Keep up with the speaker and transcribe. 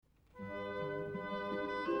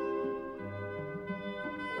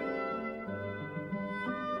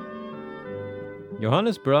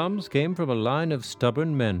Johannes Brahms came from a line of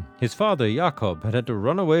stubborn men. His father, Jakob, had to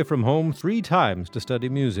run away from home 3 times to study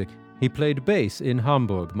music. He played bass in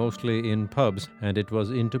Hamburg, mostly in pubs, and it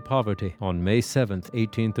was into poverty. On May 7th,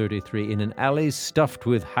 1833, in an alley stuffed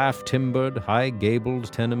with half-timbered,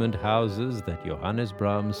 high-gabled tenement houses that Johannes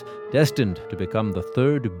Brahms, destined to become the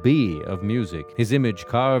third B of music, his image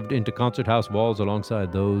carved into concert house walls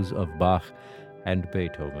alongside those of Bach and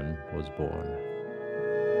Beethoven, was born.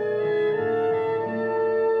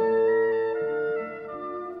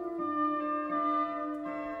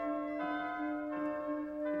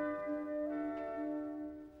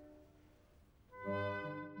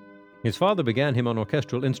 His father began him on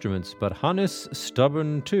orchestral instruments, but Hannes,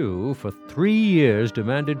 stubborn too, for 3 years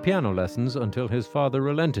demanded piano lessons until his father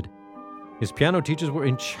relented. His piano teachers were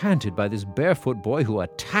enchanted by this barefoot boy who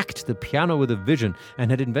attacked the piano with a vision and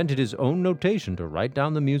had invented his own notation to write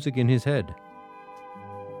down the music in his head.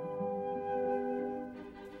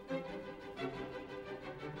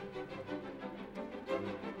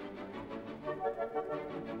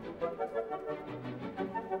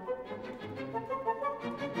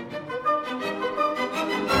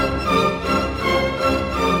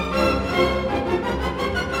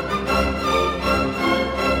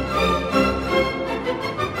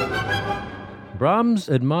 Brahms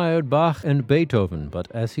admired Bach and Beethoven, but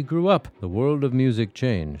as he grew up, the world of music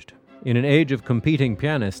changed. In an age of competing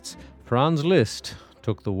pianists, Franz Liszt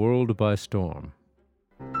took the world by storm.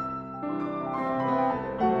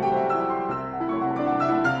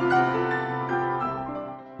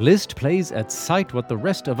 "Liszt plays at sight what the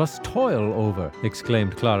rest of us toil over,"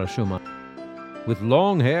 exclaimed Clara Schumann. With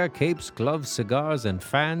long hair, capes, gloves, cigars, and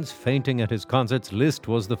fans fainting at his concerts, Liszt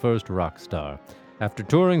was the first rock star. After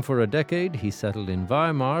touring for a decade, he settled in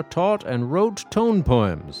Weimar, taught and wrote tone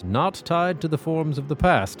poems, not tied to the forms of the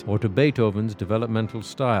past or to Beethoven's developmental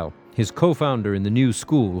style. His co-founder in the new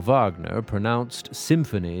school, Wagner, pronounced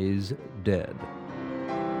symphonies dead.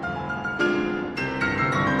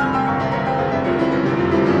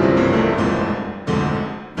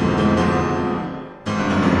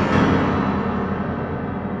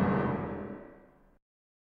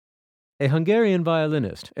 A Hungarian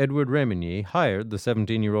violinist, Edward Remenyi, hired the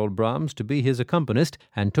 17-year-old Brahms to be his accompanist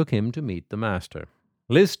and took him to meet the master.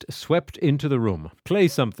 Liszt swept into the room. "Play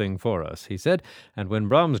something for us," he said, and when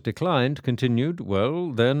Brahms declined, continued,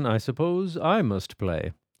 "Well, then I suppose I must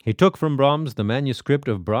play." He took from Brahms the manuscript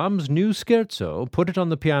of Brahms' new scherzo, put it on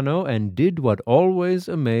the piano, and did what always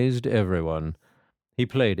amazed everyone. He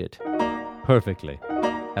played it perfectly,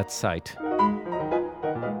 at sight.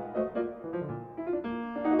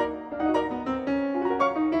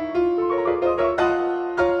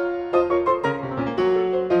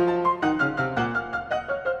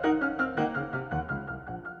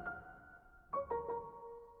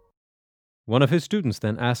 One of his students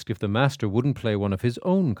then asked if the master wouldn't play one of his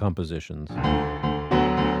own compositions.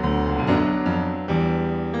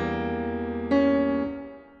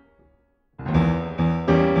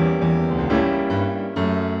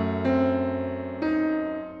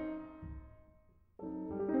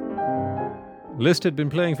 Liszt had been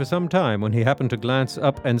playing for some time when he happened to glance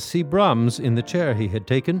up and see Brahms in the chair he had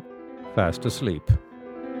taken, fast asleep.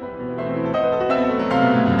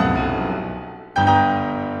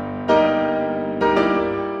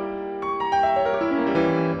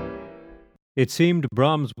 It seemed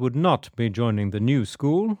Brahms would not be joining the new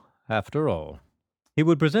school, after all. He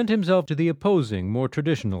would present himself to the opposing, more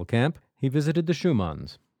traditional camp. He visited the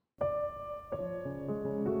Schumanns.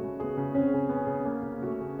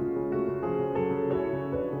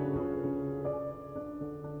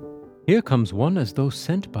 "Here comes one as though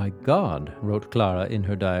sent by God," wrote Clara in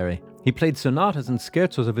her diary. He played sonatas and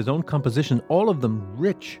scherzos of his own composition, all of them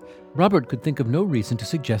rich. Robert could think of no reason to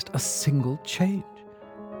suggest a single change.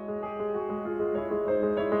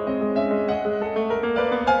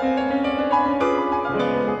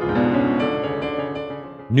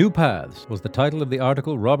 New Paths was the title of the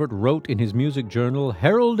article Robert wrote in his music journal,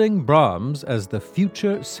 heralding Brahms as the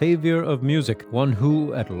future savior of music, one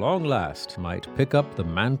who, at long last, might pick up the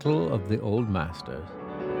mantle of the old masters.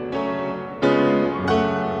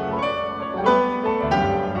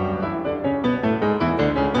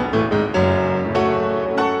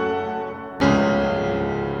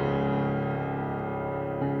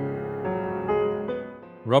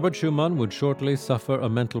 Robert Schumann would shortly suffer a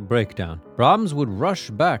mental breakdown. Brahms would rush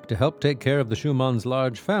back to help take care of the Schumann's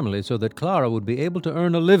large family so that Clara would be able to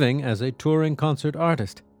earn a living as a touring concert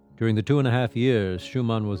artist. During the 2.5 years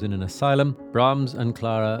Schumann was in an asylum, Brahms and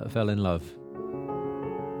Clara fell in love.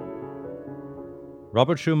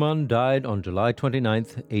 Robert Schumann died on July 29,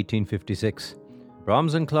 1856.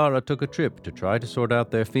 Brahms and Clara took a trip to try to sort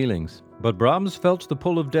out their feelings. But Brahms felt the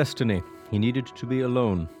pull of destiny. He needed to be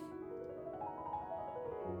alone.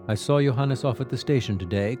 "I saw Johannes off at the station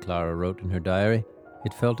today," Clara wrote in her diary.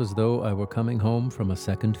 "It felt as though I were coming home from a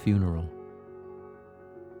second funeral."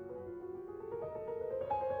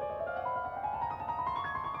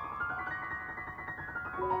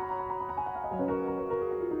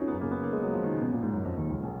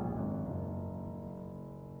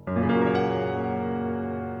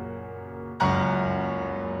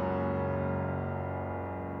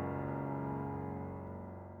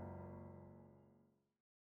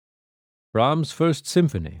 Brahms' First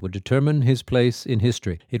Symphony would determine his place in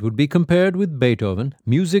history. It would be compared with Beethoven,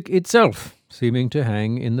 music itself seeming to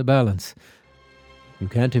hang in the balance. "You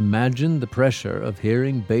can't imagine the pressure of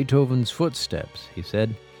hearing Beethoven's footsteps," he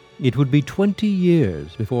said. It would be 20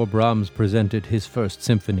 years before Brahms presented his First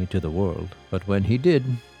Symphony to the world, but when he did,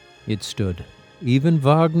 it stood. Even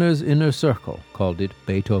Wagner's inner circle called it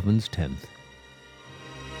Beethoven's 10th.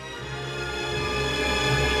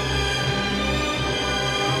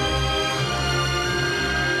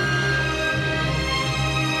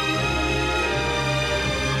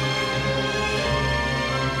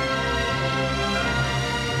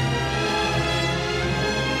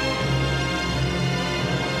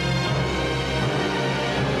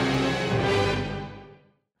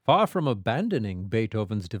 Far from abandoning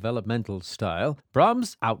Beethoven's developmental style,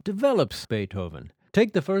 Brahms outdevelops Beethoven.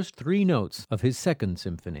 Take the first 3 notes of his Second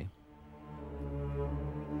Symphony.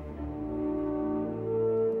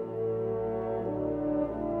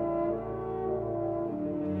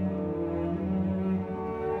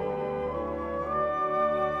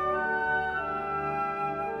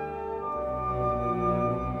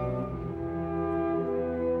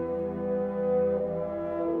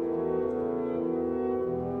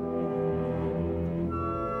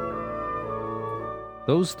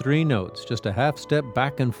 Those 3 notes, just a half step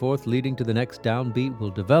back and forth leading to the next downbeat, will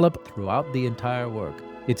develop throughout the entire work.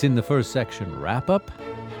 It's in the first section, Wrap Up,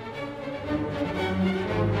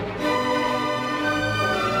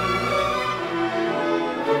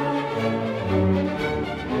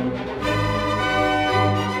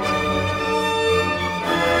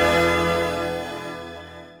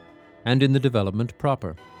 and in the development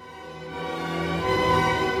proper.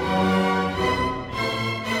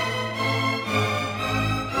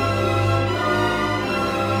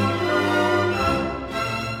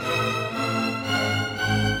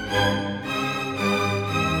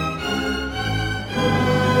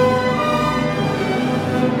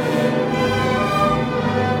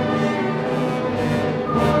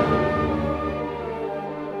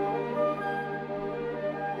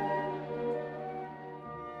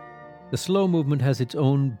 The slow movement has its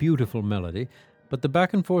own beautiful melody, but the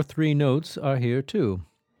back and forth 3 notes are here too.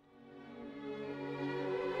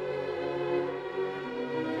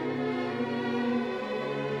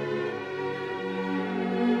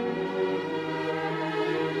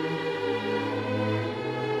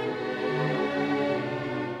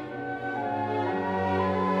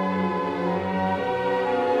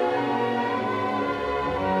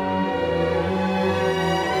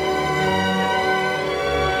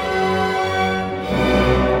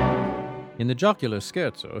 In the jocular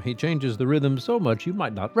scherzo, he changes the rhythm so much you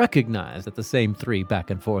might not recognize that the same 3 back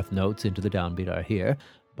and forth notes into the downbeat are here,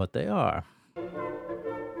 but they are.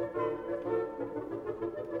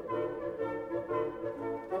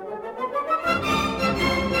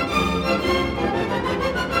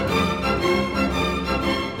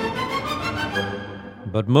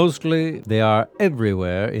 But mostly, they are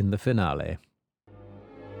everywhere in the finale.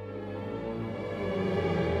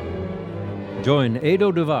 Join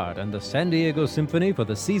Edo de Waard and the San Diego Symphony for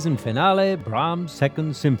the season finale, Brahms'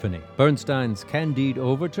 Second Symphony, Bernstein's Candide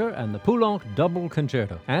Overture, and the Poulenc Double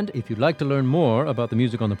Concerto. And if you'd like to learn more about the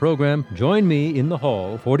music on the program, join me in the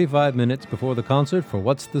hall 45 minutes before the concert for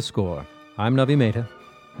What's the Score? I'm Navi Mehta,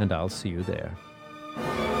 and I'll see you there.